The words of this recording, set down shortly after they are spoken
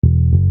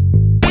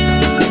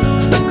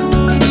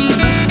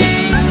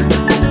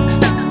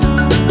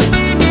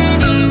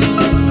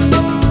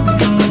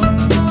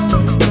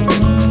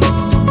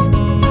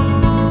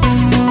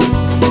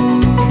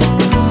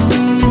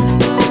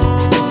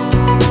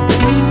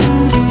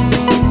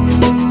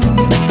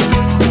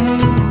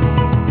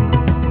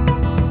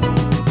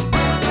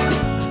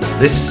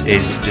This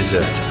is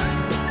Deserter.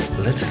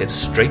 Let's get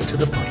straight to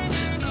the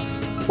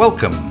point.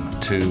 Welcome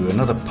to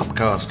another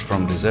podcast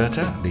from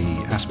Deserter, the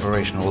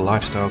aspirational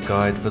lifestyle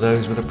guide for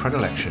those with a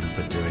predilection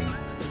for doing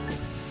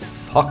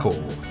fuck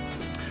all.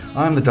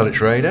 I'm the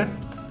Dulwich Raider.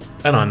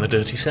 And I'm the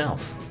Dirty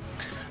South.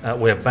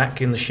 We're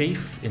back in the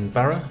Sheaf in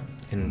Borough,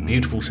 in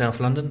beautiful South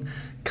London,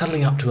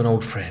 cuddling up to an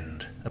old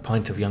friend, a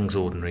pint of Young's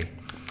Ordinary.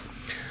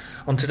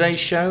 On today's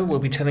show, we'll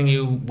be telling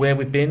you where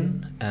we've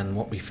been and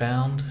what we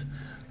found.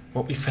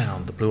 What we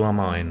found that blew our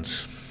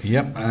minds.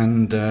 Yep,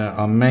 and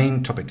our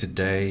main topic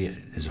today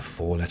is a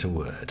four-letter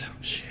word.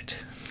 Shit.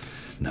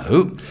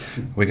 No,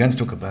 we're going to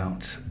talk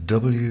about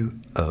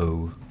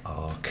W-O-R-K.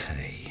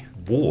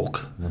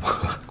 Walk?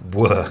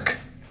 Work.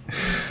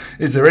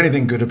 Is there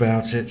anything good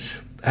about it?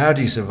 How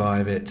do you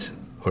survive it,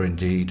 or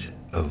indeed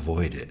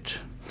avoid it?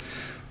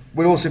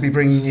 We'll also be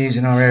bringing news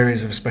in our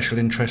areas of special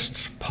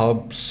interest,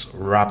 pubs,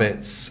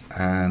 rabbits,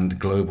 and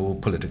global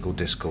political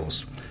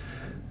discourse.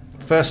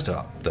 First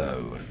up,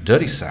 though,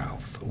 Dirty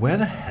South, where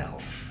the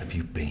hell have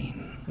you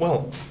been?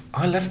 Well,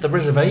 I left the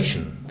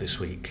reservation this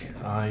week.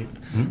 I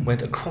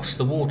went across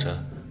the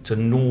water to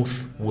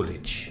North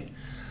Woolwich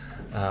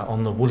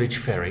on the Woolwich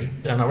Ferry,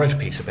 and I wrote a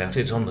piece about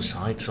it. It's on the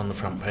site, it's on the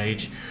front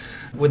page,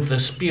 with the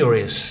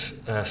spurious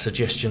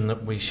suggestion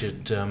that we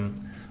should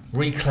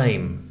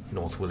reclaim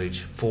North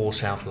Woolwich for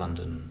South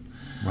London.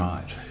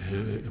 Right.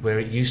 Where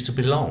it used to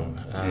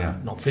belong, Yeah.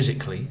 not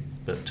physically,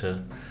 but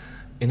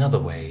in other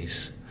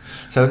ways.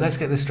 So let's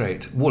get this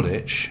straight.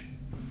 Woolwich,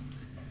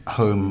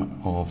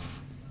 home of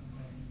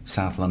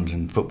South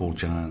London football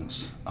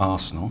giants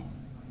Arsenal,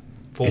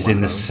 is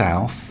in the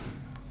south.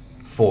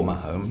 Former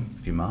home,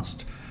 if you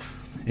must,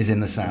 is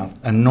in the south.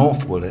 And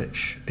North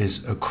Woolwich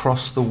is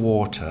across the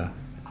water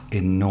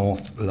in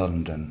North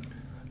London.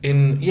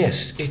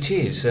 Yes, it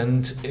is,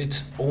 and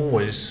it's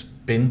always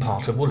been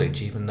part of Woolwich,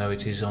 even though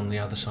it is on the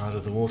other side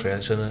of the water.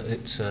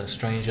 It's a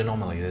strange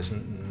anomaly. There's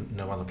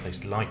no other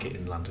place like it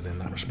in London in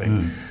that respect.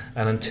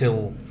 And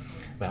until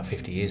about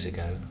 50 years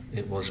ago,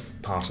 it was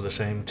part of the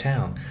same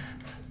town.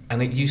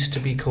 And it used to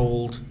be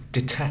called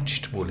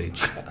Detached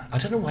Woolwich. I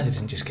don't know why they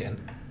didn't just get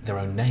their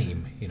own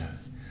name, you know.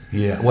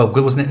 Yeah, well,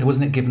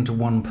 wasn't it given to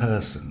one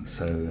person?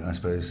 So I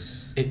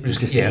suppose it was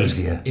just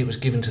easier. It was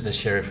given to the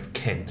Sheriff of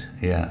Kent.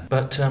 Yeah.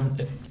 But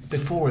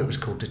before it was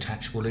called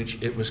Detached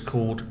Woolwich, it was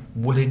called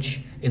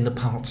Woolwich in the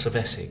Parts of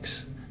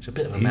Essex. It's a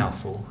bit of a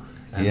mouthful.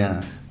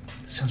 Yeah.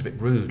 It sounds a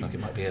bit rude, like it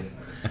might be a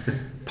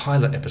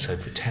pilot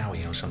episode for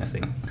Towie or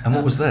something. And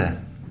what was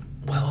there?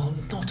 Well,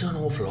 not an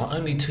awful lot.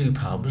 Only two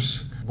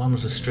pubs. One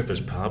was a stripper's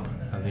pub,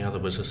 and the other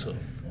was a sort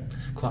of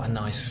quite a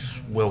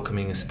nice,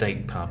 welcoming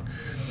estate pub.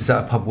 Is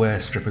that a pub where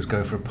strippers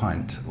go for a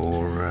pint,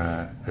 or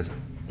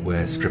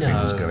where stripping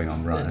was going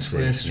on? Right, that's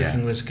where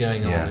stripping was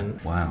going on.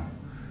 And wow.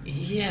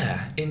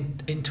 Yeah, in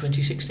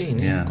 2016.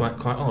 Yeah.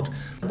 Quite odd.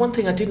 One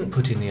thing I didn't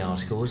put in the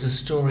article was a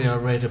story I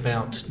read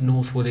about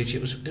North Woolwich.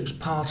 It was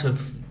part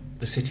of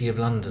the City of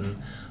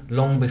London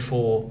long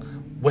before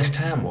West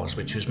Ham was,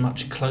 which was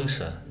much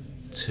closer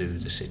to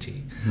the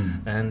city.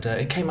 And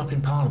it came up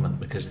in Parliament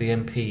because the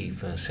MP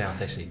for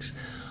South Essex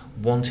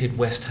wanted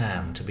West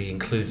Ham to be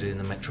included in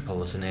the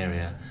metropolitan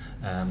area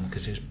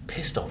because he was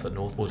pissed off that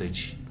North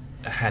Woolwich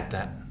had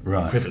that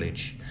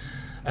privilege.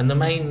 And the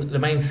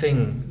main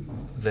thing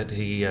that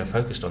he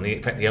focused on,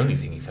 in fact the only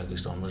thing he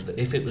focused on, was that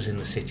if it was in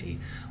the city,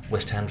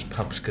 West Ham's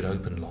pubs could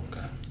open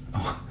longer.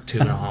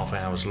 2.5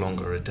 hours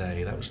longer a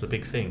day. That was the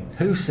big thing.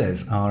 Who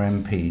says our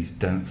MPs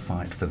don't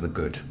fight for the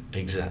good?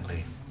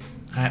 Exactly.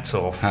 Hats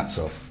off. Hats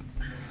off.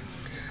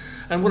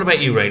 And what about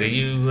you, Raider?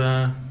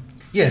 You...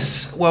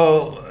 Yes,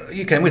 well,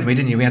 you came with me,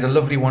 didn't you? We had a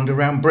lovely wander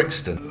around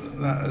Brixton.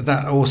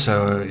 That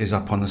also is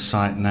up on the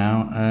site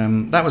now.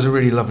 That was a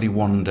really lovely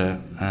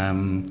wander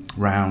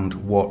round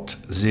what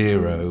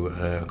Zero,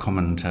 a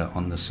commenter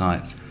on the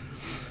site,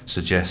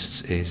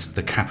 suggests is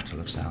the capital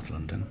of South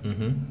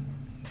London,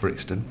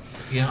 Brixton.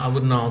 Yeah, I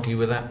wouldn't argue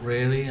with that,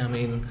 really. I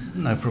mean...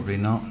 No, probably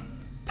not.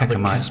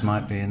 Peckhamites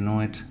might be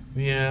annoyed.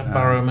 Yeah,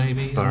 Borough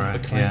maybe. Borough,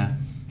 yeah.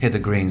 Hither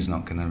Green's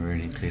not going to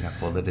really be that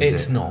bothered, is it?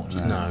 It's not,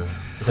 no.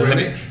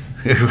 Greenwich?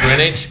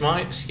 Greenwich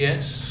might,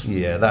 yes.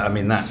 Yeah, that's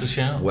It's a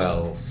shout.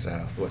 well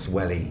south. Well, it's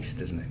well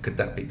east, isn't it? Could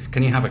that be?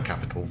 Can you have a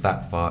capital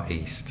that far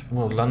east?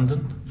 Well,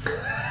 London.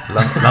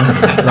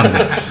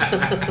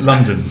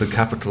 London, the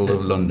capital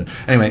of London.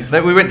 Anyway,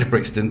 we went to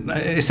Brixton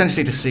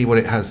essentially to see what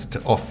it has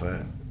to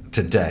offer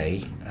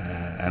today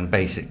and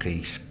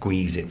basically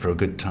squeeze it for a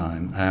good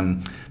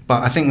time.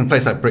 But I think in a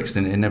place like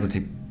Brixton, it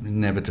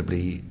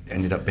inevitably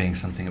ended up being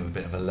something of a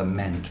bit of a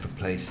lament for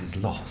places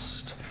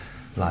lost,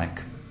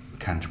 like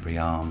Canterbury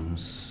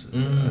Arms,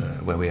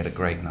 where we had a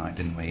great night,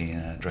 didn't we,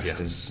 dressed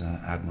as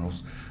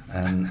admirals.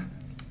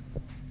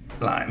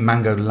 Like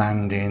Mango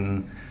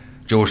Landing,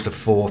 George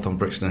IV on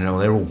Brixton Hill,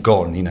 they're all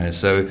gone, you know,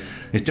 so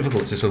it's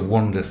difficult to sort of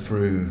wander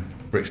through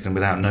Brixton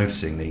without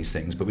noticing these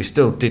things, but we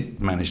still did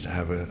manage to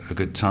have a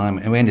good time,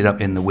 and we ended up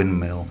in the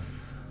Windmill,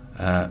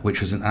 which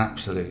was an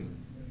absolute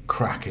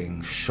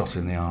cracking shot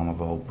in the arm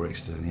of old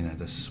Brixton, you know,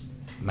 the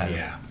smell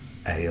of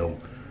ale,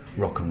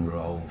 rock and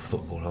roll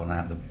football on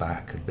out the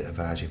back, a bit of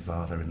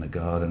Ajivada in the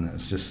garden.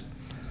 It's just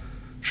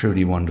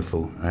truly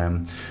wonderful.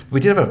 We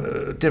did have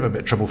a bit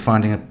of trouble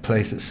finding a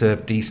place that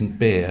served decent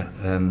beer,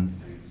 and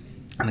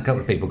a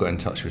couple of people got in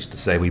touch with us to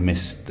say we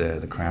missed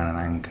the Crown and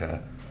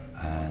Anchor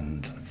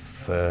and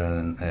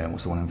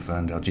what's the one in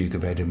Ferndale, Duke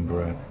of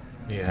Edinburgh,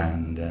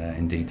 and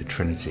indeed the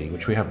Trinity,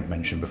 which we haven't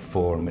mentioned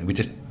before, and we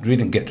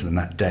didn't get to them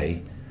that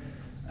day.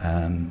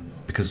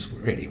 Because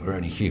really, we're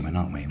only human,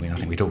 aren't we? I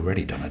think we'd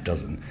already done a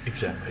dozen.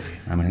 Exactly.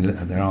 I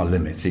mean, there are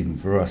limits even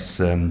for us.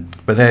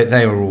 But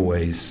they are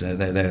always,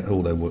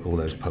 all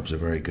those pubs are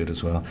very good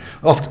as well.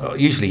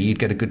 Usually you'd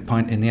get a good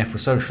pint in the Effra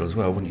Social as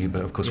well, wouldn't you?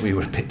 But of course we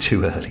were a bit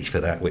too early for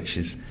that, which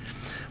is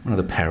one of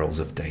the perils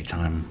of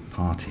daytime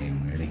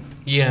partying, really.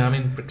 Yeah, I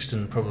mean,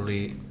 Brixton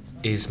probably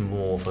is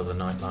more for the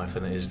nightlife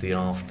than it is the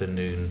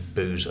afternoon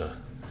boozer.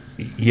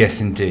 Yes,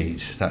 indeed,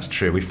 that's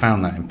true. We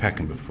found that in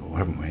Peckham before,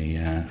 haven't we?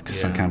 Because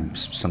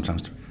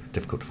sometimes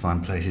difficult to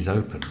find places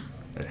open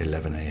at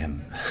 11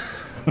 a.m.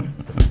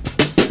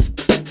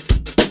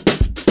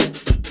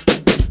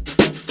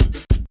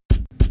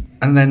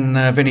 And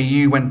then, Vinny,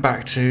 you went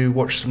back to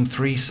watch some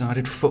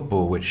three-sided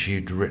football, which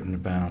you'd written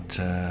about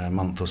a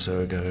month or so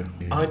ago.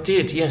 I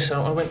did, yes.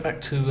 I went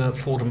back to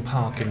Fordham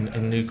Park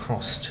in New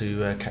Cross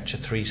to catch a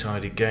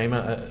three-sided game.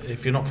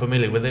 If you're not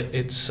familiar with it,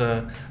 it's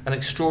an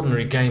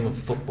extraordinary game of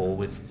football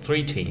with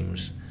three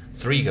teams,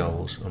 3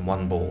 goals and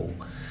 1 ball.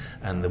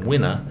 And the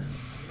winner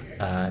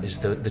is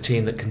the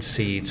team that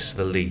concedes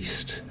the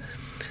least.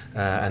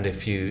 And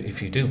if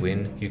you do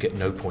win, you get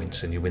no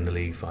points, and you win the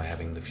league by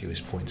having the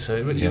fewest points. So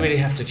you really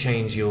have to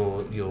change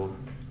your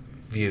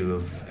view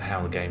of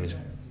how the game is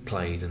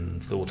played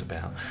and thought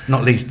about.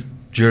 Not least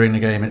during the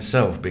game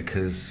itself,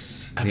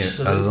 because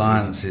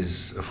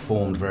alliances are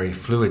formed very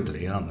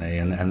fluidly, aren't they?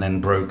 And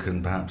then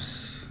broken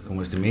perhaps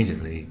almost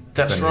immediately.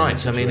 That's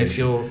right. I mean, if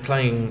you're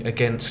playing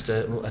against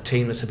a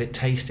team that's a bit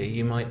tasty,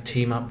 you might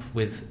team up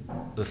with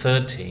the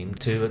third team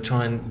to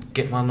try and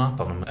get one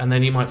up on them. And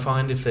then you might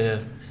find, if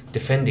they're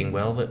defending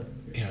well, that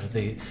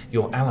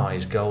your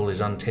ally's goal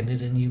is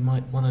untended, and you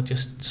might want to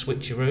just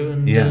switcheroo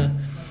and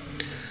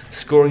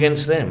score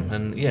against them.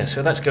 And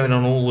so that's going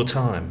on all the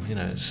time.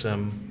 It's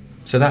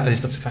so that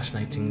is it's a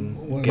fascinating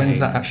game. When is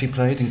that actually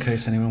played, in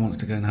case anyone wants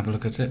to go and have a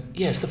look at it?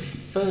 It's the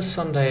first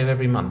Sunday of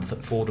every month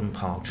at Fordham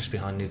Park, just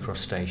behind New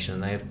Cross Station.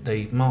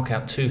 They mark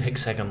out 2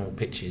 hexagonal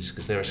pitches,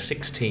 because there are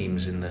 6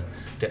 teams in the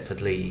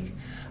Deptford League,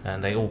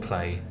 and they all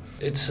play.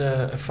 It's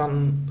a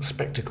fun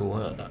spectacle.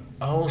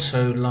 I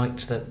also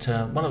liked that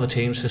one of the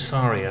teams,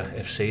 Husaria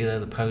FC, they're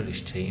the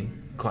Polish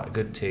team, quite a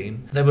good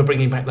team. They were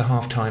bringing back the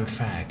half-time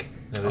fag.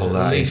 There was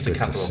at least a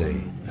couple of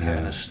them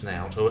having a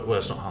snout. Well,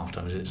 it's not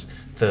half-time, it's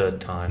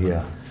third time.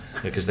 Yeah.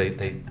 Because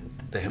they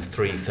have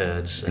 3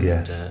 thirds.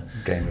 And,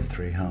 game of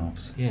 3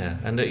 halves. Yeah,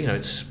 and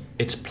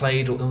it's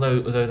played,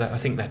 although that, I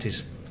think that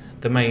is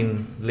the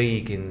main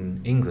league in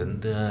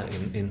England,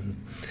 in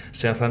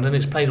South London.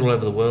 It's played all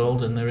over the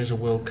world, and there is a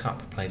World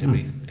Cup played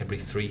every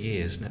 3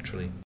 years,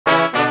 naturally.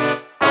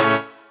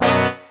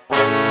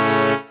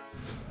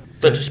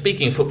 But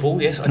speaking of football,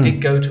 yes, I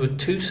did go to a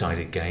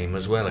 2-sided game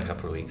as well a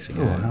couple of weeks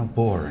ago. Oh, how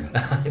boring.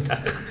 I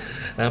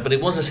know. But it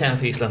was a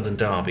South East London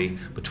derby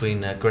between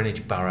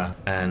Greenwich Borough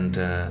and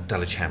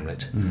Dulwich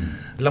Hamlet.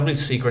 Lovely to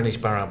see Greenwich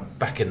Borough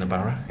back in the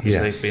borough,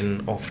 because they've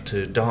been off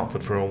to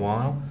Dartford for a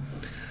while,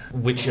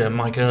 which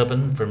Mike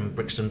Urban from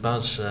Brixton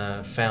Buzz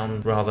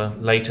found rather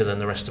later than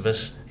the rest of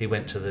us. He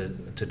went to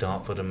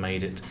Dartford and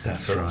made it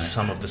for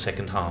some of the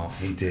second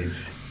half. He did.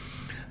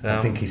 I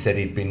think he said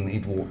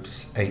he'd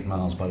walked 8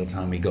 miles by the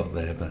time he got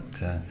there, but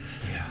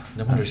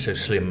no wonder he's so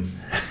slim.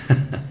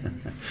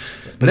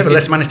 But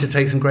nevertheless, managed to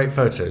take some great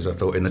photos, I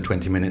thought, in the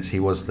 20 minutes he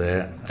was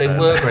there. They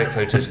were great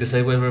photos, because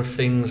they were of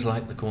things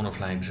like the corner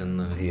flags and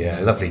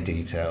the lovely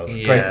details,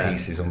 great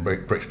pieces on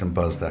Brixton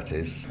Buzz, that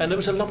is. And it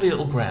was a lovely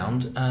little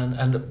ground,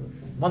 and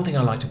one thing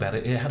I liked about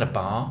it had a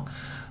bar,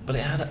 but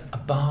it had a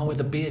bar with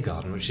a beer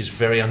garden, which is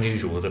very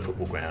unusual at a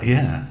football ground.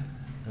 Yeah,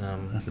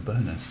 that's a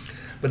bonus.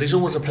 But it's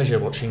always a pleasure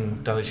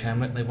watching Dulwich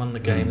Hamlet. They won the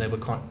game. They were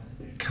quite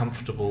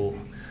comfortable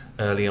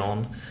early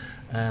on,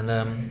 and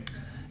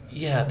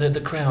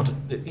the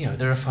crowd.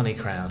 They're a funny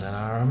crowd. And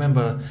I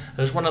remember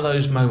there was one of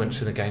those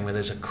moments in the game where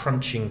there's a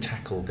crunching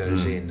tackle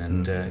goes in,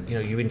 and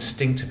you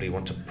instinctively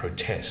want to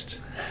protest,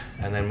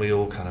 and then we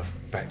all kind of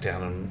back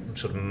down and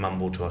sort of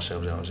mumble to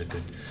ourselves, "Oh, it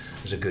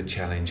was a good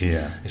challenge."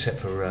 Yeah. Except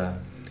for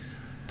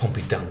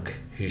Pompey Dunk,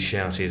 who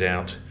shouted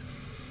out,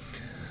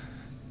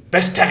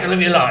 "Best tackle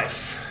of your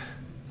life."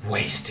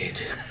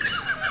 Wasted.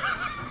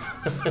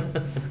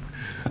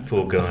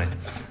 Poor guy.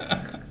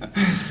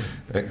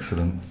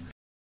 Excellent.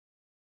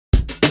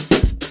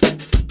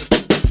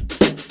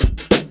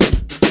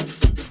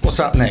 What's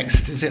up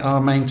next? Is it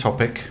our main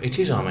topic? It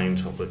is our main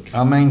topic.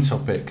 Our main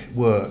topic,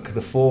 work,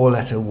 the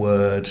 4-letter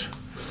word,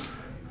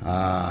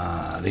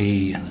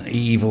 the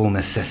evil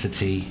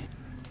necessity.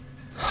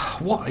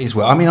 What is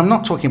work? I mean, I'm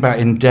not talking about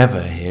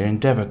endeavour here.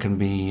 Endeavour can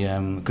be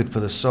good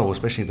for the soul,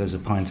 especially if there's a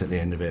pint at the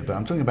end of it. But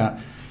I'm talking about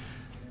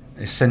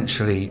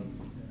essentially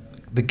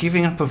The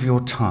giving up of your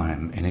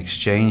time in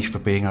exchange for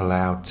being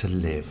allowed to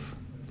live.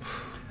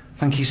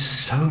 Thank you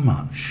so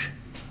much.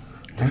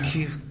 Thank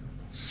you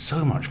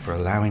so much for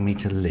allowing me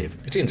to live.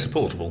 It's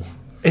insupportable.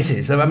 It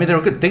is. I mean, there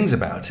are good things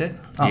about it.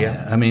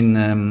 Yeah. I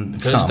mean,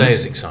 First day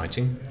is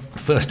exciting.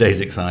 First day is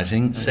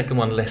exciting. Second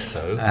one less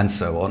so. And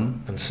so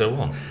on. And so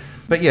on.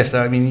 But yes,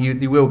 I mean,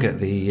 you will get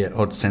the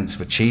odd sense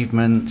of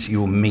achievement.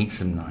 You'll meet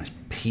some nice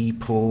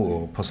people,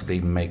 or possibly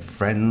even make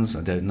friends.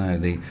 I don't know.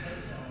 The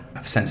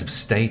sense of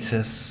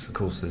status. Of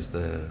course, there's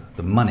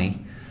the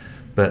money.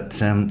 But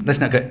let's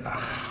not get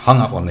hung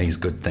up on these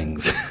good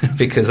things,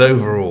 because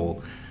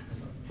overall,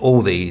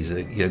 all these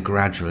are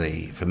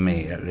gradually, for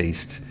me at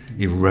least,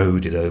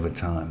 eroded over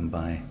time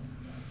by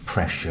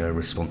pressure,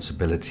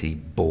 responsibility,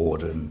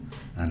 boredom,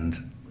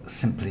 and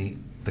simply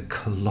the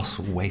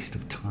colossal waste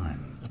of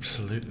time.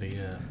 Absolutely,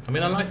 yeah. I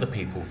mean, I like the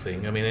people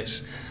thing. I mean,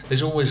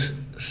 there's always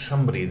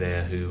somebody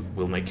there who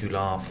will make you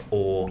laugh,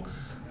 or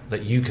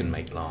that you can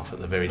make laugh at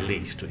the very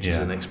least, which is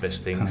the next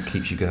best thing. Kind of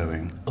keeps you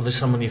going. Or there's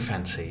someone you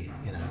fancy,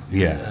 you know.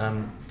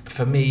 Yeah.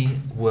 For me,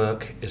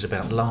 work is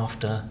about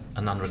laughter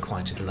and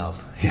unrequited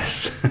love.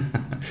 Yes.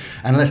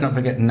 And let's not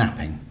forget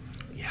napping.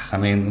 Yeah. I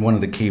mean, one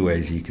of the key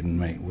ways you can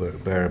make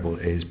work bearable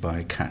is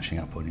by catching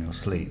up on your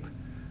sleep.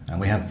 And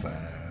we have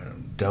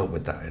dealt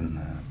with that in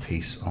a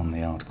piece on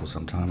the article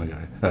some time ago,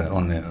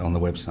 on the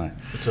website.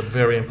 It's a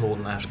very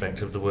important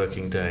aspect of the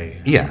working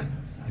day. Yeah.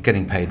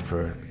 Getting paid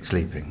for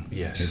sleeping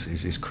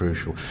is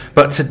crucial.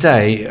 But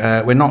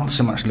today, we're not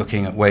so much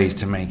looking at ways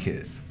to make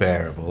it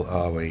bearable,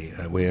 are we?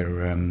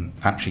 We're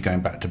actually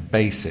going back to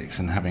basics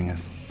and having a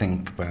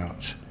think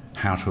about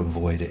how to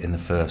avoid it in the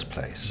first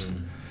place.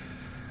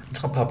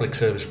 It's our public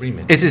service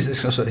remit. It is.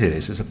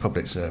 It's a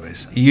public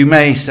service. You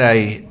may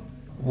say,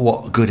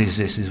 what good is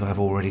this if I've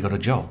already got a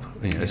job?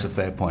 You know, it's a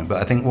fair point.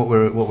 But I think what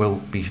we'll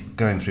be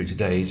going through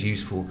today is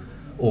useful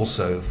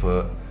also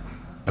for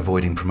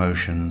avoiding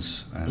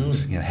promotions and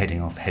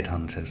heading off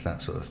headhunters,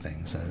 that sort of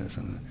thing. So that's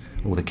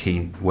all the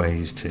key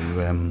ways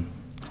to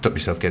stop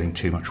yourself getting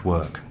too much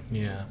work.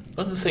 Yeah.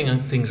 One of the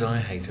things I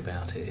hate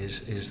about it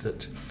is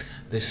that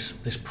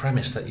this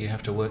premise that you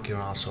have to work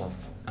your ass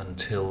off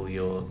until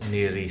you're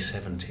nearly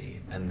 70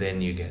 and then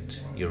you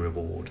get your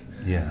reward.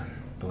 Yeah.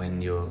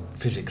 When you're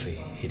physically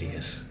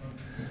hideous.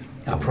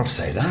 I would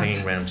say that.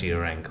 Hanging round to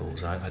your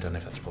ankles. I don't know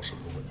if that's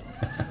possible,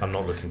 but I'm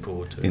not looking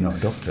forward to it. You're not a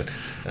doctor.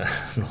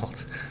 I'm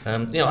not.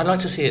 I'd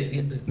like to see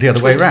it the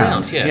other way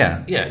round.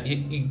 Yeah.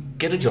 You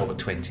get a job at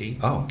 20.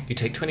 Oh. You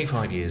take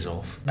 25 years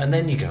off, and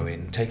then you go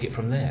in, take it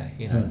from there.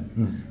 You know,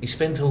 you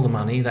spent all the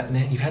money.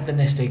 You've had the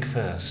nest egg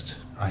first.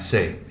 I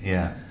see.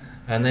 Yeah.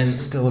 And then it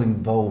still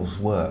involves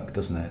work,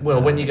 doesn't it?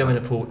 Well, when you go in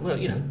at full,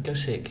 go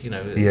sick.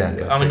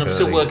 Yeah. I'm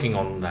still working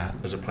on that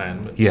as a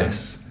plan. But,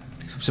 yes.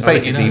 So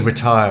basically,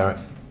 retire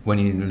when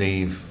you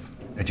leave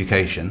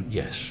education.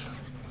 Yes.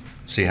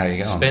 See how you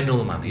get on. Spend all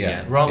the money,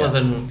 rather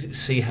than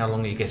see how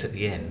long you get at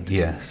the end.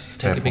 Yes.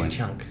 Take a big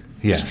chunk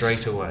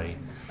straight away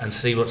and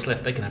see what's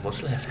left. They can have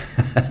what's left,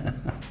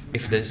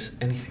 if there's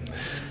anything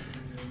left.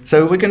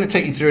 So we're going to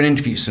take you through an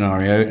interview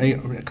scenario.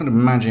 I kind of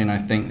imagine, I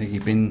think, that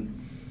you've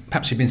been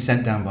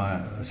sent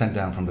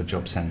down from the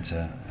job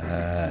centre.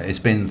 It's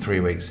been 3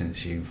 weeks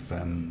since you've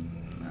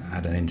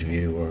had an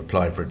interview or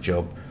applied for a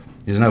job.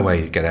 There's no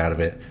way you get out of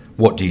it.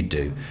 What do you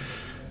do?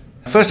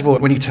 First of all,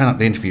 when you turn up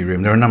the interview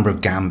room, there are a number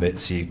of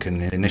gambits you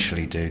can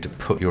initially do to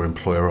put your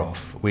employer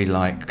off. We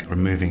like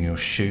removing your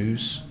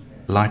shoes,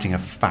 lighting a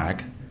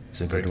fag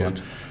is a good one,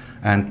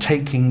 and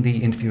taking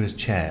the interviewer's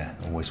chair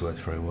always works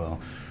very well.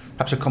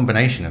 Perhaps a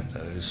combination of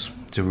those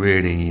to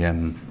really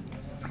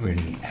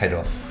head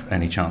off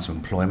any chance of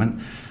employment.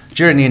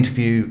 During the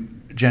interview,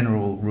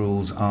 general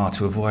rules are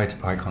to avoid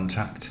eye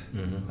contact.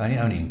 It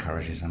only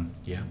encourages them,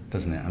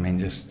 doesn't it? I mean,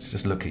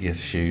 just look at your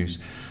shoes.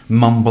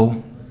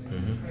 Mumble.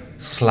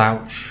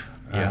 Slouch.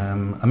 I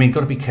mean, you've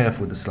got to be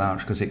careful with the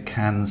slouch because it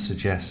can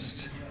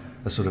suggest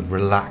a sort of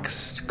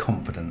relaxed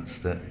confidence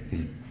that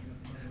is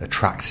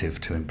attractive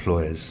to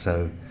employers.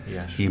 So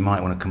you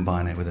might want to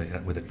combine it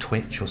with a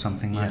twitch or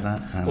something like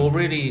that. Or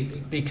really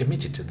be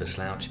committed to the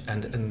slouch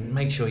and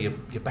make sure your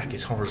back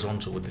is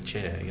horizontal with the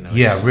chair. You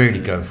know.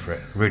 Really go for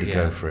it.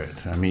 Go for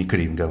it. I mean, you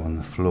could even go on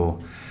the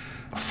floor.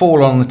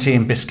 Fall on the tea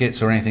and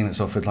biscuits or anything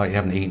that's offered, like you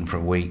haven't eaten for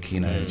a week. You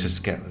know,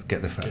 just get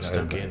the fact get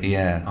stuck in.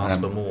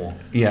 Ask for more.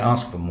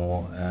 Ask for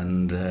more,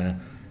 and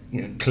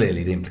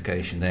clearly the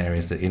implication there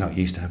is that you're not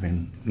used to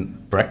having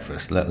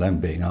breakfast, let alone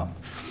being up.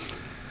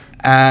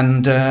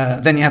 And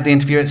then you have the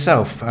interview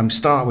itself.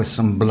 Start with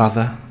some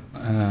blather,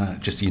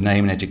 just your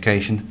name and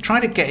education. Try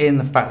to get in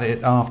the fact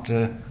that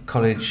after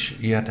college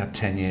you had to have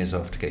 10 years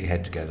off to get your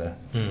head together,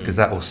 because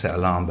that will set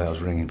alarm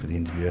bells ringing for the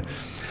interviewer.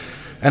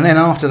 And then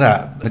after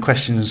that, the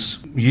questions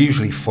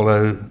usually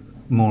follow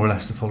more or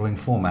less the following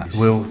format.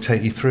 We'll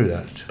take you through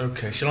that.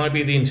 Okay, shall I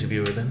be the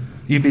interviewer then?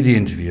 You be the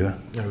interviewer.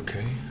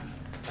 Okay.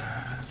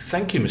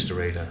 Thank you, Mr.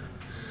 Rader.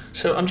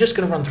 So I'm just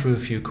going to run through a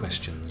few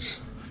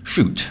questions.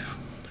 Shoot.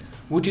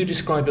 Would you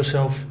describe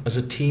yourself as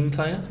a team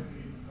player?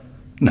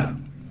 No.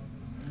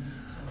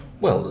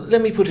 Well,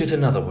 let me put it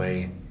another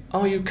way.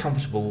 Are you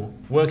comfortable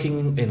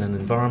working in an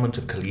environment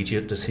of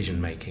collegiate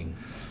decision-making?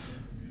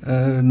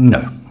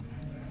 No.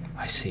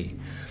 I see.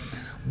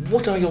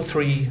 What are your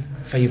 3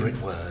 favourite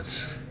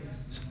words?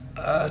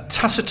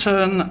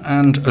 Taciturn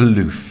and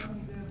aloof.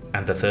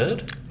 And the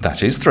 3rd?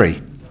 That is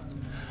 3.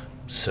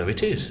 So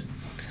it is.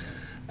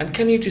 And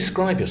can you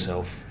describe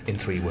yourself in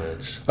 3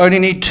 words? Only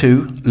need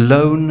 2.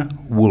 Lone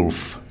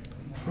wolf.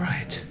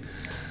 Right.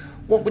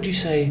 What would you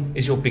say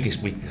is your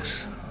biggest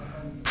weakness?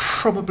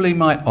 Probably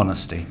my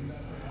honesty.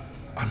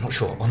 I'm not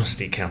sure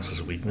honesty counts as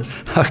a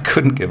weakness. I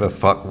couldn't give a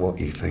fuck what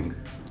you think.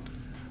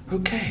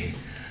 Okay.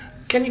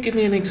 Can you give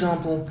me an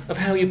example of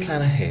how you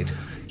plan ahead?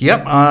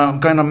 Yep, I'm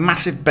going on a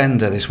massive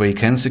bender this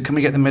weekend, so can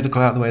we get the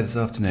medical out of the way this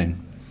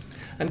afternoon?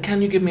 And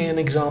can you give me an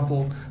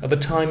example of a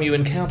time you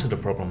encountered a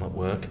problem at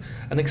work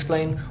and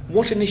explain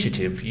what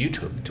initiative you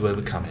took to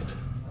overcome it?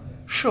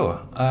 Sure.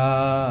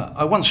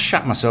 I once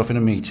shat myself in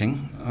a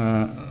meeting.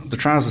 The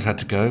trousers had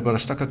to go, but I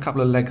stuck a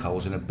couple of leg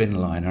holes in a bin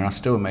liner and I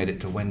still made it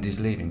to Wendy's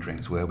Leaving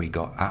Drinks, where we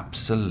got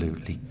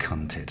absolutely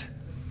cunted.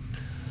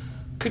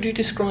 Could you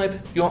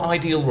describe your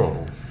ideal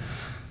role?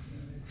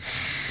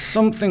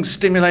 Something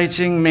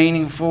stimulating,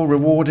 meaningful,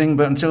 rewarding,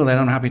 but until then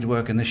I'm happy to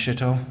work in this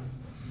shithole.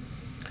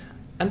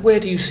 And where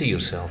do you see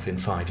yourself in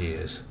 5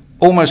 years?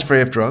 Almost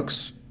free of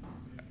drugs,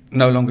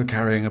 no longer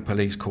carrying a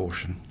police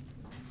caution.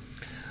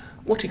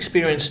 What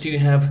experience do you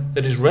have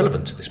that is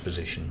relevant to this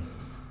position?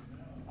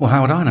 Well,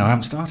 how would I know? I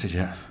haven't started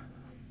yet.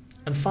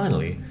 And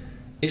finally,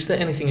 is there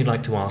anything you'd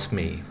like to ask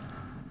me?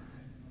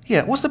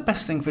 Yeah, what's the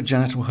best thing for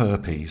genital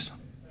herpes?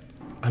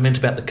 I meant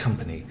about the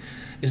company.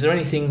 Is there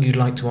anything you'd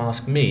like to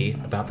ask me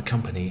about the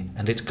company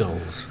and its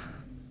goals?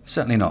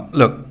 Certainly not.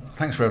 Look,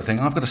 thanks for everything.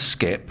 I've got to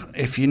skip.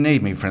 If you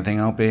need me for anything,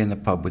 I'll be in the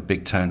pub with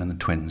Big Tone and the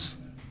twins.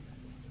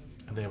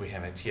 And there we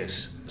have it,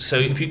 yes. So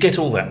if you get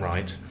all that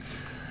right,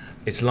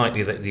 it's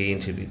likely that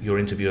your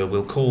interviewer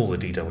will call the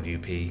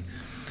DWP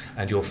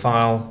and your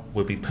file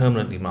will be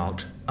permanently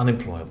marked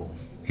unemployable.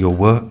 Your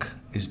work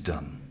is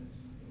done.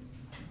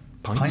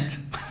 Pint?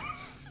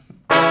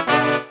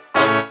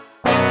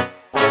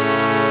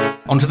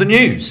 On to the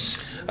news.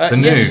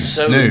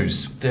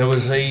 News. There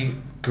was a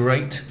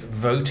great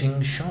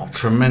voting shock.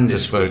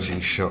 Tremendous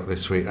voting shock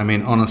this week. I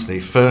mean, honestly,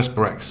 first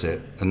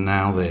Brexit and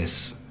now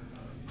this.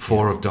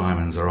 4 of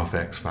Diamonds are off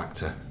X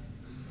Factor.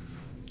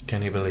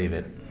 Can you believe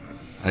it?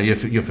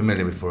 You're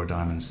familiar with 4 of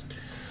Diamonds?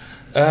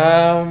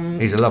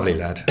 He's a lovely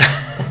lad.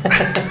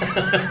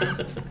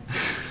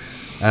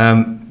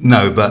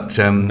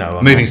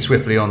 Moving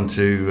swiftly on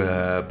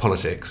to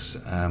politics.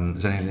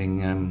 Has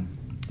anything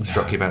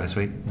struck you about this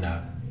week?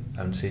 No, I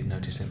haven't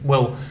noticed it.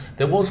 Well,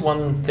 there was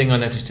one thing I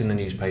noticed in the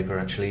newspaper,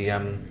 actually.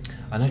 I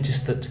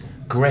noticed that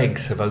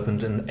Greggs have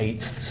opened an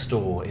 8th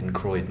store in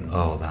Croydon.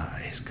 Oh, that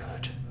is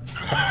good.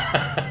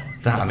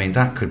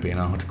 That could be an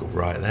article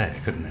right there,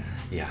 couldn't it?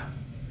 Yeah.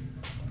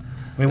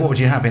 I mean, what would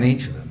you have in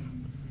each of them?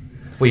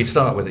 Well, you'd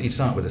start with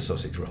a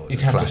sausage roll.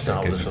 You'd have to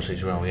start with a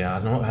sausage roll, yeah.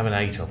 I'm not having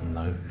 8 of them,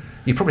 though.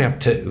 You'd probably have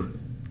 2.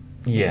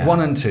 Yeah. 1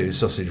 and 2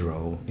 sausage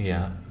roll.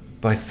 Yeah.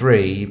 By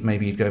 3,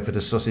 maybe you'd go for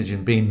the sausage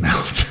and bean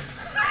melt.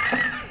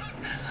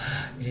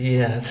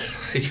 Yeah,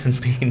 sausage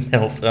and bean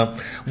melt.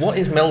 What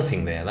is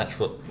melting there? That's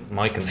what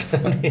my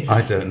concern is.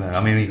 I don't know. I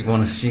mean,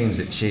 one assumes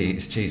it's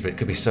cheese, but it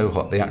could be so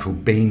hot the actual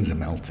beans are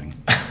melting.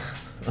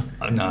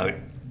 No,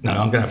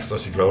 I'm going to have a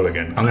sausage roll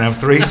again. I'm going to have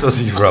 3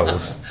 sausage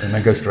rolls and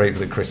then go straight for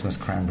the Christmas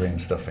cranberry and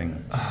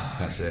stuffing.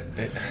 That's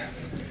it.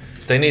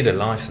 They need a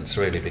license,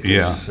 really,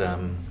 because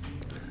I'm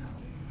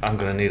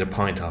going to need a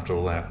pint after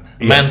all that.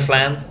 Yes. Man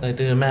flan? They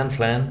do a man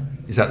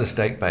flan. Is that the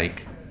steak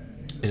bake?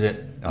 Is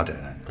it? I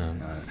don't know.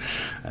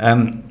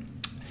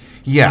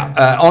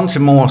 On to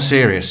more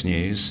serious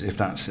news, if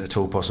that's at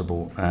all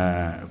possible.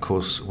 Of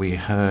course, we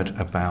heard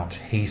about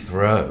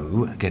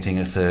Heathrow getting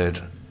a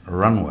 3rd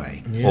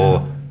runway. Yeah.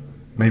 Or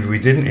maybe we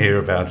didn't hear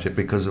about it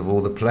because of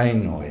all the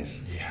plane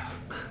noise. Yeah.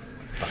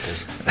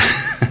 Fuckers.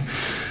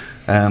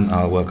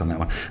 I'll work on that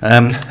one.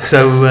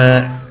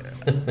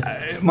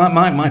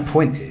 My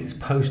point is,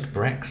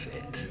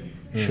 post-Brexit,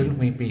 shouldn't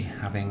we be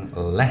having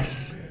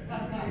less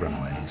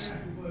runways?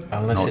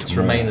 Unless it's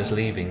more. Remainers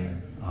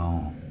leaving.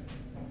 Oh.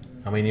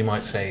 I mean, you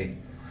might say,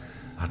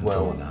 I hadn't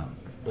thought of that.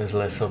 There's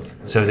less of...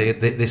 So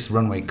this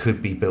runway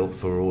could be built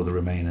for all the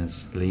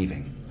Remainers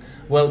leaving?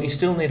 Well, you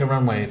still need a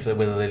runway for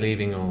whether they're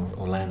leaving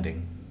or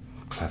landing.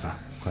 Clever.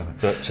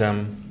 But,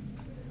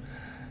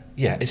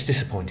 it's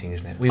disappointing,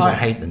 isn't it? I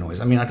hate the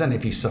noise. I mean, I don't know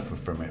if you suffer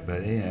from it,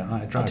 but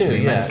it drives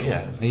me mental.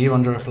 Yeah. Are you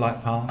under a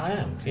flight path? I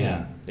am,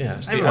 yeah.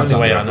 It's the Everyone's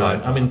only way under I a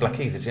know. flight I'm in path.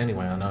 Blackheath. It's the only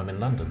way I know I'm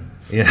in London.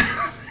 Yeah.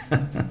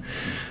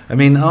 I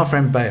mean, our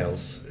friend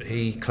Bales,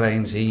 he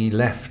claims he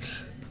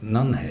left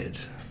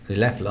Nunhead. He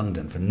left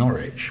London for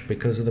Norwich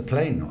because of the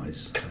plane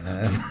noise.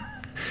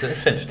 He's a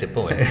sensitive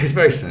boy. He's a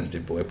very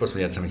sensitive boy.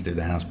 Possibly had something to do with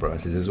the house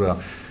prices as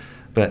well.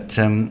 But,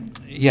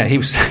 he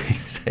was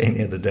saying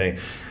the other day,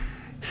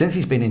 since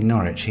he's been in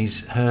Norwich,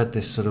 he's heard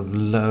this sort of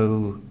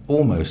low,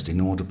 almost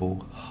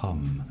inaudible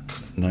hum,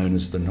 known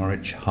as the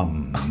Norwich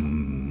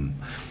hum.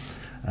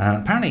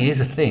 Apparently it is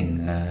a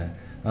thing.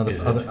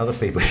 Other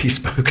people he's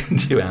spoken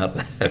to out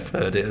there have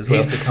heard it as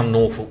well. He's become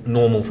normal for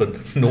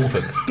Norfolk.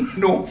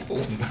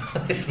 Norfolk.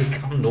 He's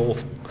become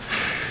Norfolk.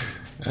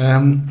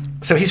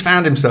 So he's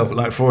found himself at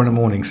like 4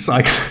 a.m.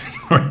 cycling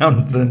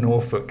around the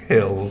Norfolk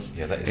hills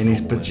in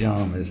his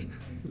pyjamas,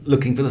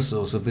 looking for the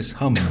source of this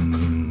hum,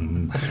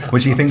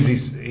 which he thinks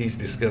he's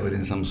discovered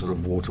in some sort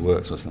of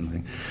waterworks or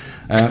something.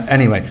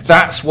 Anyway,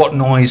 that's what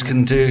noise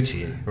can do to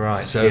you.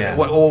 Right. So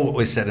what all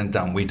is said and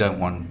done, we don't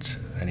want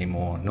any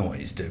more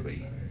noise, do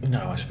we?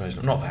 No, I suppose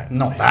not. Not that.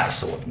 Not that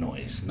sort of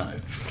noise. No.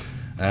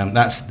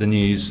 That's the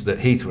news that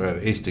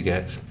Heathrow is to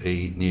get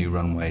a new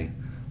runway,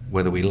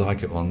 whether we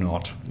like it or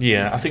not.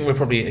 Yeah, I think we're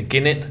probably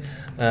against it.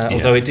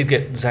 Although it did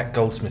get Zach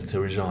Goldsmith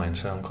to resign,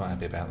 so I'm quite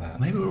happy about that.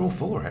 Maybe we're all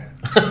for it.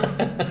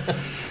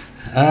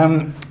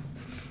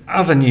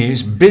 Other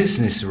news,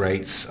 business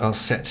rates are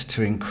set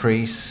to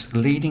increase,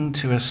 leading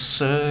to a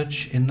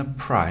surge in the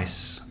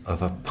price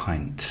of a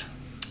pint.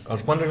 I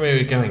was wondering where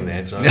you were going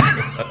there.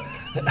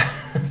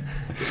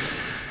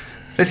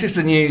 This is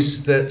the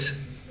news that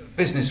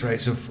business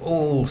rates of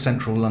all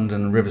central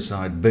London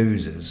riverside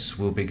boozers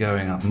will be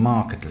going up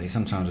markedly,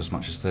 sometimes as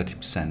much as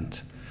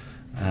 30%.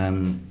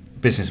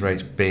 Business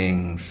rates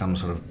being some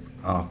sort of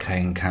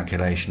arcane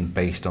calculation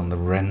based on the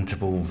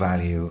rentable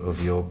value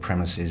of your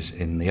premises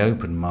in the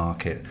open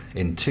market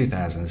in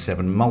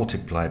 2007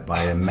 multiplied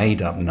by a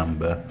made-up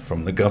number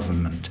from the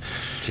government.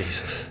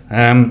 Jesus.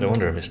 No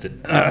wonder I missed it.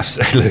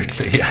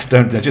 Absolutely. Yeah,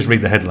 don't just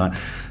read the headline.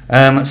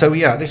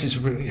 This is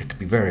really, it could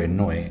be very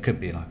annoying. It could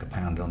be like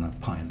 £1 on a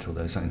pint,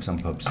 although some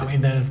pubs. I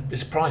mean,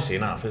 it's pricey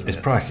enough, isn't it?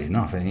 It's pricey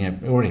enough, and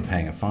you're already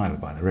paying a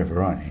 £5 by the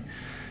river, aren't you?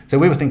 So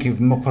we were thinking of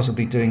more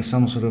possibly doing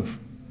some sort of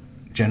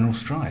general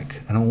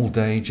strike, an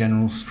all-day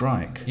general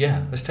strike.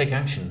 Yeah, let's take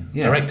action.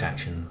 Yeah. Direct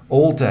action.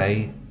 All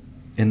day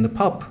in the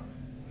pub.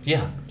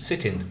 Yeah,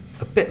 sit in.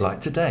 A bit like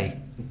today.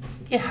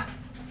 Yeah.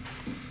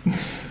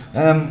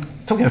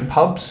 Talking of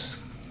pubs,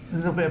 a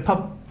little bit of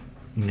pub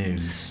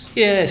news.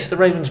 Yes, the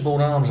Ravensbourne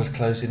Arms has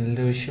closed in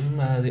Lewisham.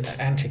 The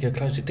Antica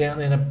closed it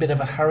down in a bit of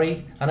a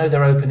hurry. I know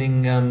they're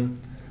opening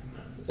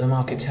the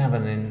Market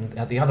Tavern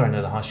at the other end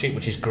of the High Street,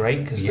 which is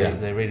great because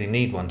they really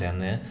need one down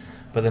there.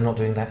 But they're not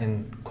doing that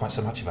in quite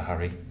so much of a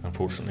hurry,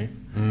 unfortunately.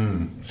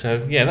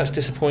 So, yeah, that's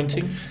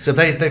disappointing. So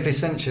they've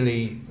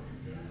essentially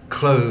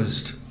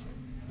closed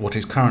what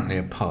is currently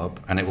a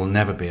pub, and it will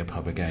never be a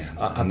pub again.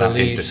 I and that is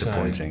believe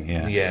disappointing,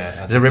 so.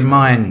 Yeah. As a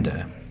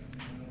reminder,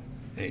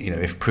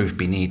 if proof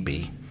be need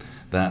be,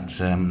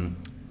 that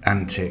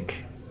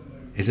Antic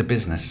is a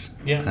business.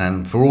 Yeah.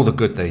 And for all the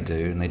good they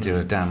do, and they do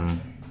a damn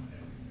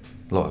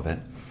lot of it.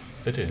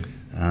 They do.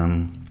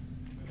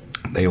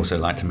 They also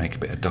like to make a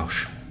bit of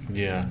dosh.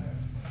 Yeah.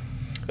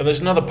 And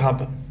there's another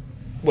pub,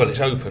 well, it's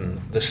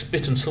open, the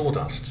Spit and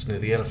Sawdust near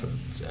the Elephant,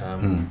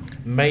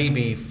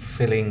 maybe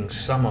filling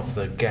some of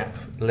the gap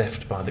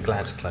left by the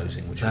Glads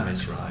closing, which I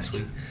mentioned last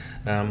week.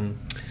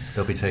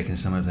 They'll be taking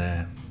some of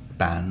their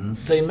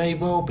bands. They may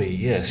well be,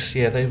 yes.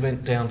 Yeah, they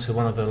went down to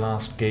one of the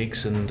last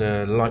gigs and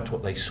liked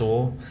what they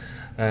saw,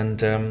 and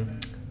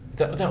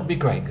that would be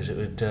great because it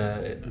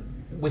would.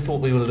 We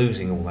thought we were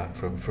losing all that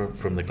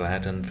from the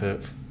Glad, and for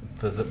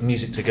the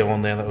music to go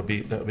on there, that would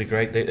be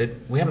great.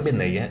 We haven't been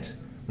there yet.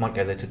 Might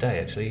go there today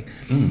actually.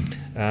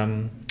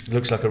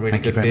 Looks like a really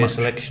good beer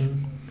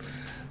selection,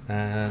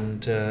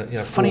 and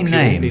funny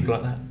name. People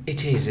like that.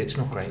 It is. It's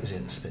not great, is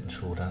it? Spit and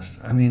Sawdust.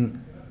 I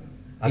mean,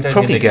 you'd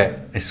probably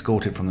get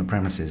escorted from the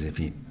premises if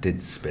you did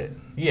spit.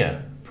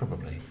 Yeah,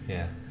 probably.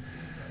 Yeah.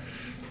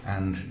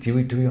 And do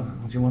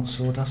you want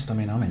sawdust? I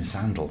mean, I'm in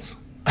sandals.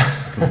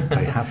 I can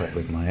play havoc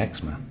with my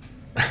eczema.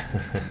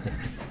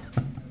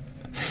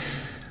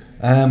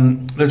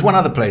 There's one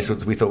other place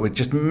that we thought we'd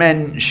just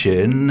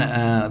mention,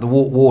 the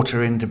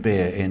Water into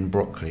Beer in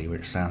Brockley,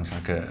 which sounds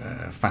like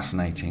a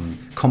fascinating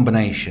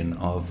combination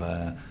of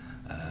a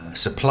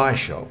supply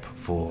shop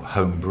for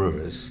home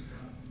brewers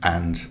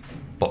and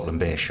bottle and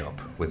beer shop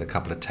with a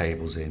couple of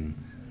tables in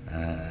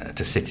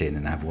to sit in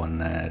and have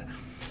one.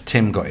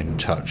 Tim got in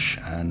touch,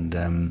 and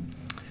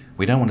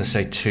we don't want to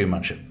say too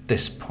much at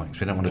this point.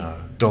 We don't want to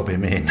dob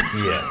him in.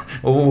 Yeah.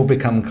 All will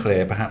become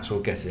clear. Perhaps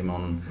we'll get him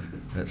on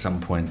at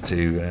some point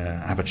to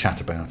have a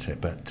chat about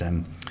it. But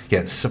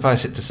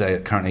suffice it to say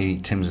that currently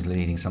Tim's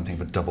leading something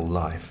for Double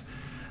Life.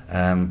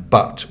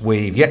 But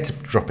we've yet to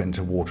drop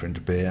into Water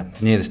into Beer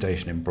near the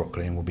station in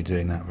Brockley, and we'll be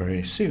doing that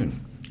very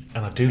soon.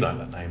 And I do like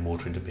that name,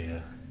 Water into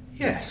Beer.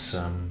 Yes.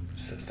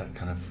 It's that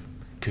kind of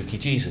kooky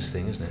Jesus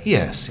thing, isn't it?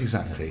 Yes,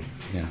 exactly.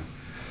 Yeah.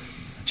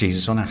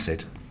 Jesus on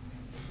acid.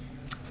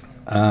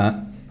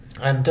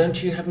 And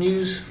don't you have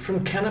news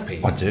from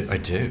Canopy? I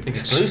do.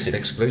 Exclusive.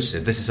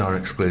 Exclusive. This is our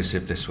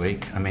exclusive this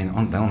week. I mean,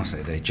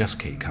 honestly, they just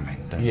keep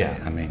coming, don't they?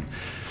 I mean,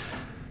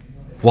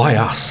 why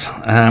us?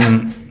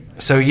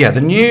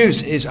 The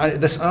news is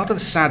after the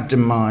sad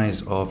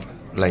demise of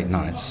Late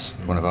Nights,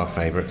 one of our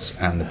favourites,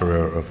 and the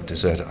brewer of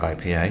Deserter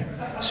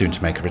IPA, soon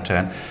to make a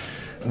return,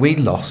 we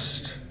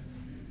lost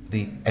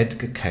the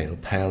Edgar Cale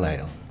Pale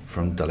Ale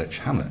from Dulwich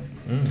Hamlet.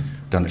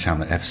 Dulwich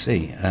Hamlet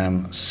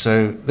FC.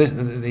 So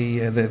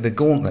the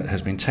gauntlet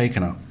has been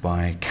taken up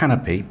by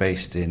Canopy,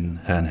 based in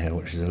Herne Hill,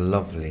 which is a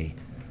lovely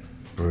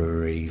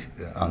brewery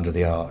under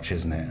the arch,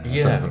 isn't it?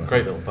 Yeah,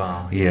 great little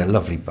bar. Yeah,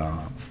 lovely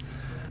bar.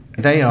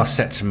 They are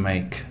set to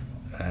make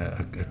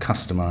a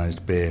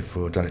customised beer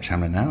for Dulwich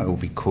Hamlet now. It will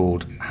be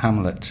called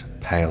Hamlet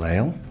Pale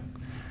Ale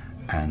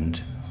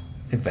and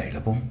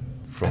available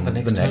from the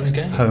next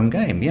home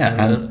game.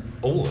 Yeah, and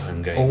all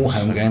home games. All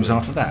home games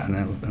after that.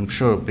 And I'm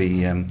sure it'll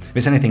be, if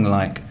it's anything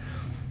like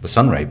the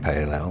Sunray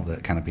Pale Ale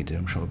that Canopy do,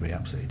 I'm sure it'll be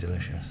absolutely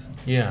delicious.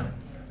 Yeah,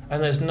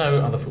 and there's no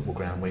other football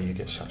ground where you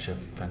get such a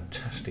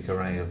fantastic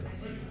array of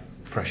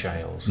fresh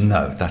ales.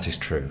 No, that is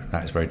true.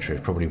 That is very true.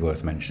 It's probably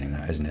worth mentioning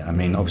that, isn't it? I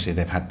mean, obviously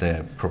they've had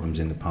their problems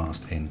in the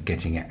past in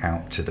getting it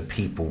out to the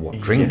people what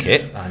drink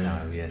it. I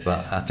know, yes.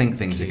 But I think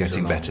things are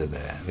getting better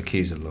there. The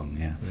queues are long,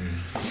 yeah.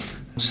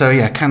 So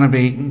yeah,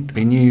 Canopy,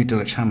 be new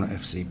Dulwich Hamlet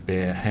FC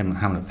beer,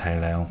 Hamlet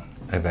Pale Ale,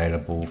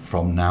 available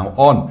from now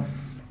on.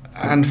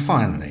 And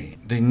finally,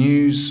 the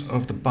news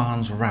of the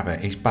Barnes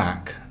Rabbit is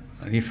back.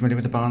 Are you familiar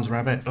with the Barnes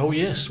Rabbit? Oh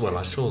yes, well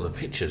I saw the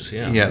pictures.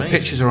 Yeah, yeah. amazing. The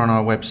pictures are on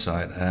our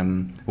website.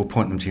 We'll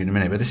point them to you in a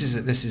minute. But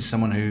this is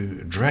someone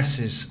who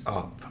dresses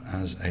up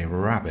as a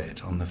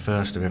rabbit on the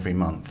first of every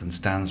month and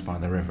stands by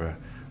the river,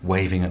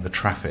 waving at the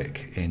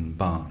traffic in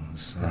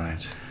Barnes.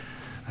 Right.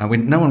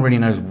 No one really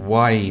knows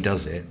why he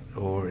does it,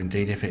 or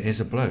indeed if it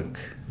is a bloke.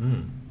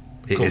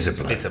 It is a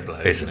bloke. It's a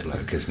bloke. It's a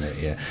bloke, isn't it?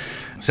 Yeah.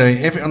 So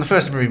on the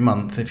first of every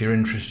month, if you're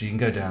interested, you can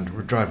go down,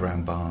 drive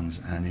around Barnes,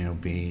 and you'll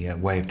be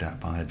waved at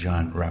by a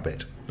giant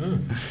rabbit.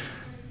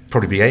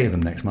 Probably be 8 of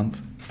them next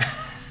month.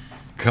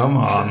 Come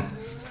on.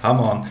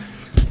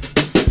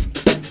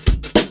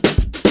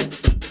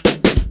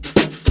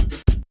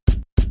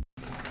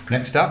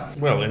 Next up.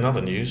 Well, in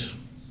other news,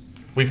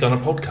 we've done a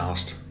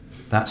podcast.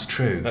 That's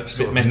true. That's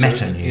sort a bit of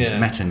meta, news. yeah.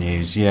 Meta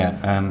news.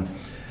 Yeah.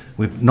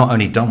 We've not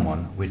only done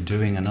one, we're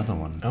doing another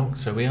one. Oh,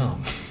 so we are.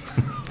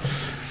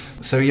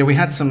 So yeah, we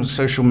had some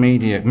social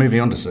media.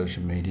 Moving on to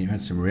social media, we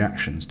had some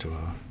reactions to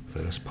our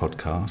first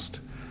podcast.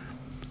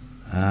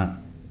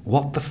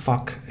 What the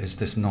fuck is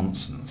this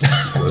nonsense?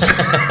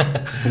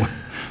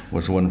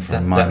 was one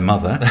from my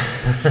mother.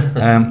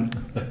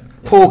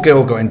 Poor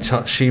girl got in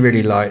touch. She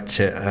really liked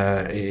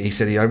it. He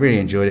said, I really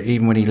enjoyed it,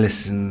 even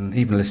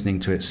listening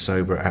to it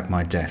sober at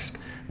my desk.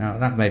 Now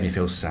that made me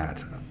feel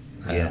sad.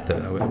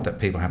 That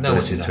people have to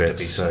listen to it. To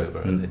be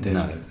sober. No,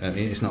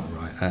 it's not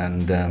right.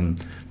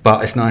 And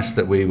but it's nice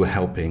that we were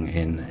helping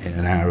in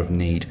an hour of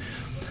need.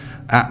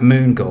 At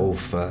Moon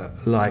Golf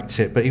liked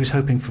it, but he was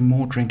hoping for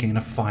more drinking and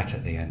a fight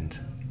at the end.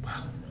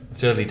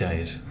 It's early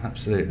days.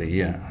 Absolutely,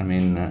 yeah. I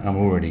mean, I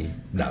won't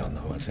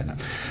say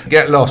that.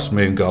 Get lost,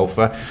 Moon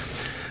Golfer.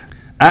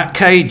 At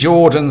K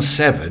Jordan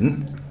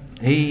 7,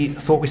 he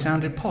thought we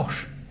sounded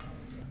posh.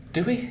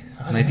 Do we?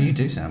 Maybe you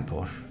do sound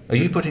posh. Are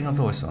you putting a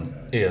voice on?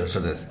 Ears. For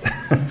this?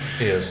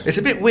 Ears. It's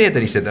a bit weird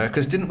that he said that,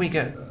 because didn't we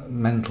get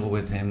mental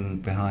with him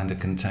behind a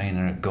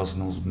container at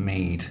Gosnell's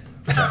Mead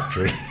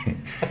factory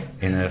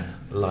in a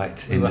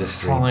light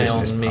industry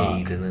business on park?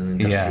 Mead in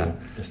an industrial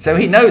So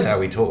he knows how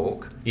we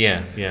talk.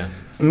 Yeah.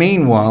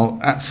 Meanwhile,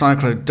 at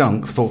Cyclo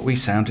Dunk thought we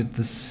sounded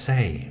the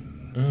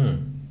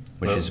same,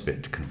 which is a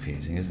bit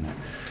confusing, isn't it?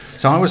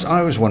 So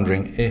I was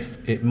wondering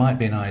if it might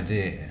be an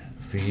idea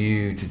for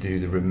you to do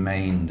the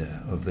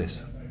remainder of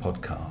this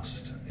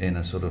podcast in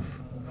a sort of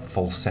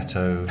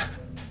falsetto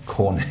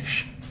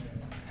Cornish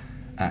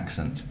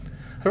accent.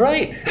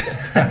 Hooray!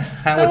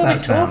 How would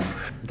that sound?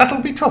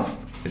 That'll be tough.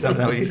 Is that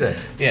what you said?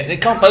 Yeah, they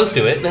can't both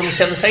do it, then we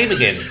sound the same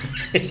again.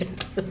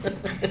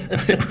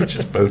 We'll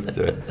just both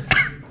do it.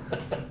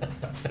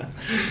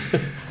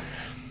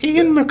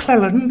 Ian M.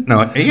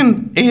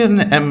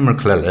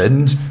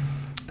 McClelland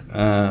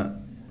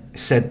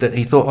said that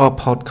he thought our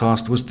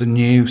podcast was the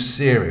new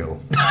Serial.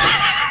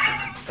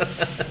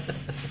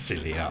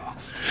 Silly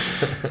ass.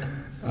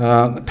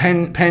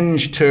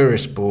 Penge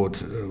Tourist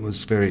Board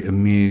was very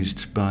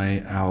amused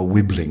by our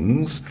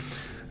wibblings,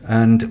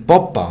 and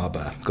Bob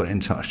Barber got in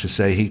touch to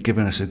say he'd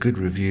given us a good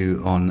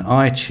review on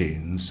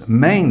iTunes,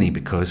 mainly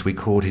because we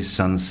called his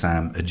son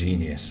Sam a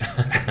genius,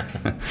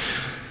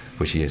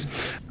 which he is.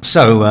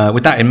 So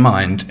with that in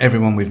mind,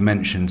 everyone we've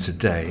mentioned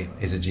today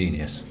is a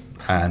genius,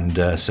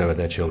 and so are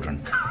their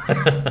children.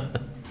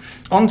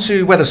 On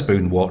to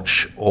Wetherspoon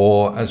Watch,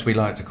 or as we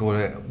like to call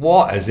it,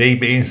 what has he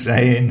been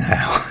saying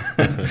now?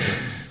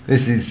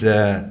 This is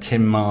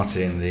Tim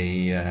Martin,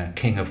 the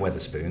king of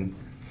Wetherspoon.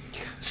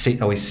 He's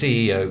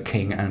CEO,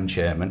 king and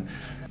chairman,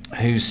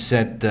 who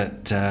said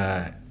that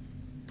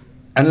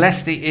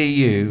unless the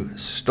EU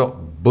stop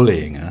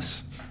bullying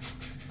us,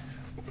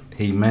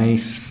 he may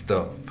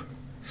stop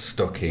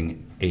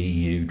stocking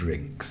EU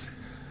drinks.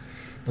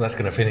 Well, that's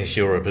going to finish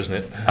Europe, isn't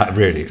it?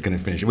 Really, it's going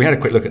to finish. We had a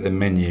quick look at the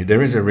menu.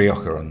 There is a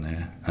Rioja on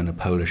there and a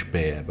Polish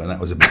beer, but that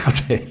was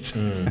about it.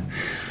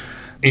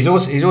 He's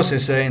also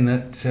saying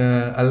that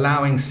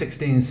allowing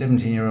 16,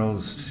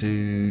 17-year-olds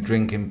to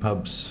drink in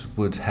pubs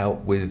would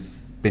help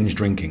with binge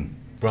drinking.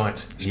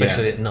 Right,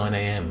 especially at 9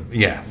 a.m.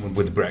 Yeah,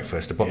 with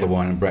breakfast, a bottle of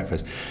wine and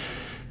breakfast.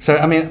 So,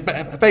 I mean,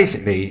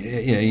 basically,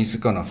 he's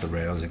gone off the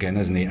rails again,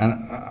 hasn't he?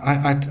 And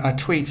I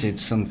tweeted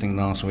something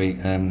last week.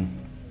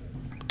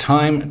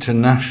 Time to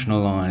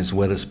nationalise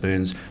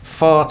Wetherspoons.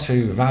 Far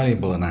too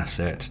valuable an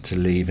asset to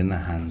leave in the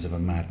hands of a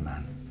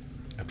madman.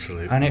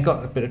 Absolutely. And it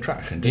got a bit of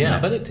traction, didn't it? Yeah, I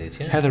bet it did,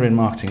 yeah. Heather in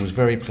marketing was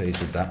very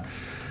pleased with that.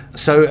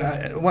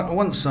 So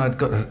once I'd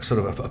got a sort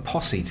of a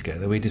posse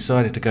together, we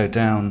decided to go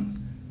down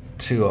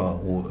to our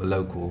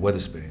local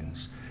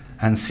Wetherspoons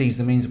and seize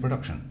the means of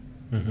production.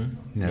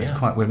 Mm-hmm.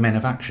 It's we're men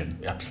of action.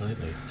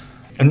 Absolutely.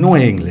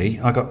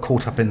 Annoyingly, I got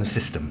caught up in the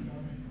system.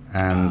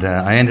 And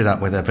I ended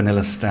up with a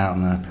vanilla stout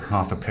and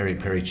half a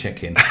peri-peri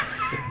chicken.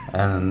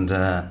 And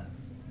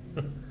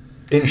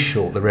in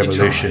short, the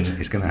revolution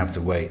is going to have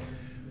to wait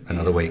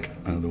another week.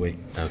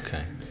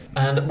 Okay.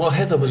 And, well,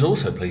 Heather was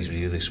also pleased with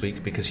you this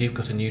week because you've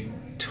got a new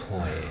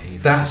toy.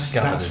 That's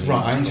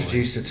right. I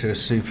introduced her to a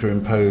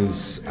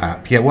Superimpose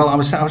app. Yeah, well, I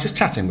was just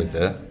chatting with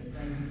her.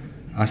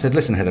 I said,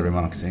 listen, Heather in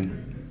marketing,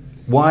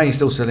 why are you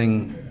still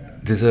selling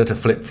deserter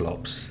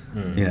flip-flops,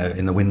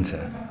 in the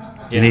winter?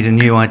 You need a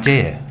new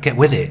idea. Get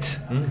with it.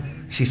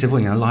 She said,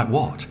 well, like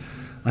what?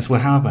 I said,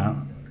 well, how about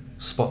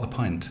Spot the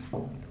Pint?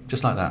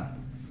 Just like that.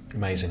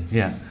 Amazing.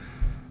 Yeah.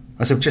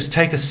 I said, just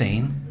take a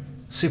scene,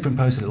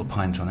 superimpose a little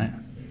pint on it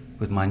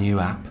with my new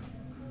app,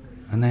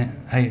 and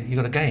then, hey, you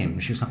got a game.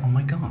 She was like, oh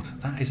my God,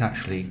 that is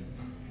actually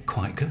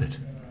quite good.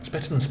 It's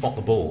better than Spot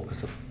the Ball,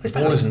 because the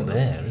ball isn't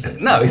there, is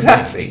it? No,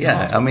 exactly,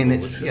 yeah. I mean,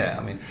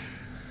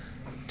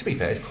 to be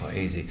fair, it's quite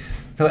easy.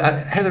 So,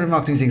 Heather in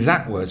marketing's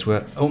exact words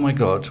were, oh my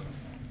God,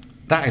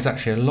 that is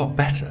actually a lot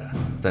better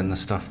than the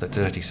stuff that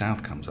Dirty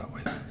South comes up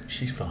with.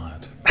 She's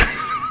fired.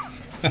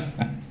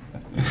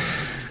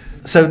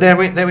 So there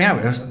we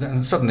have it.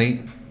 And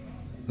suddenly,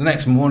 the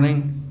next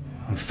morning,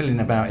 I'm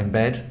fiddling about in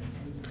bed.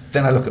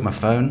 Then I look at my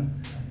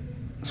phone.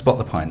 Spot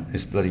the Pint.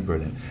 It's bloody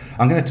brilliant.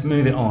 I'm going to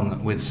move it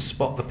on with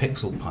Spot the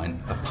Pixel Pint.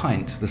 A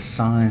pint the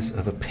size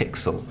of a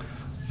pixel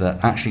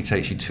that actually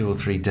takes you 2 or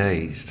 3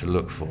 days to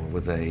look for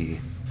with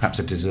perhaps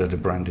a deserter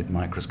branded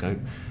microscope.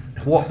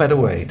 What better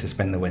way to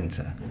spend the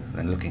winter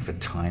than looking for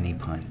tiny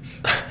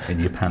pints in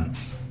your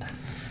pants?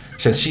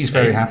 So she's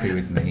very happy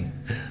with me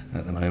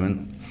at the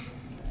moment.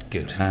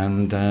 Good.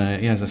 And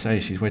as I say,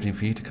 she's waiting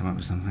for you to come up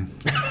with something.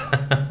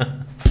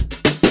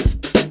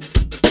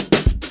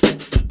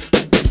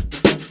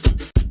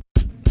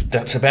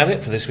 That's about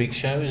it for this week's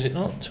show, is it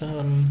not?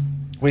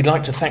 We'd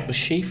like to thank the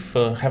Chief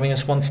for having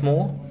us once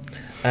more,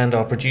 and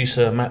our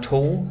producer Matt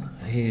Hall.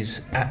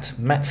 He's at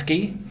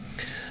Matsky.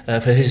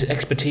 For his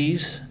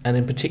expertise, and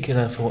in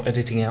particular for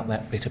editing out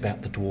that bit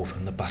about the dwarf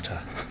and the butter.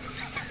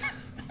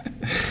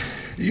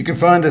 You can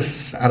find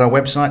us at our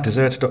website,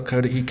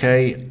 deserter.co.uk,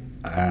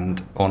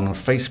 and on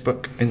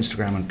Facebook,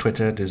 Instagram and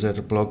Twitter,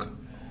 Deserter Blog,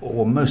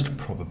 or most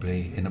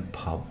probably in a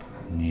pub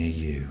near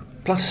you.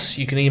 Plus,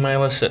 you can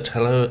email us at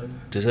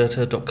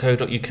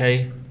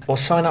hello@deserter.co.uk or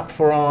sign up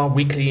for our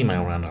weekly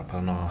email roundup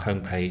on our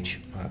homepage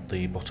at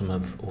the bottom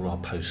of all our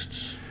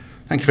posts.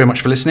 Thank you very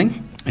much for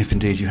listening, if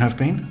indeed you have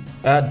been.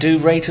 Do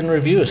rate and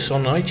review us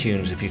on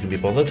iTunes if you can be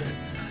bothered.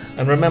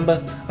 And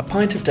remember, a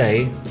pint a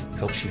day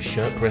helps you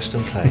shirk, rest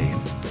and play.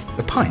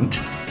 A pint?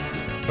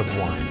 Of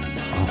wine.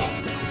 Oh, of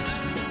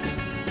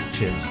course.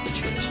 Cheers.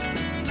 Cheers.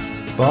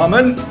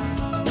 Barman!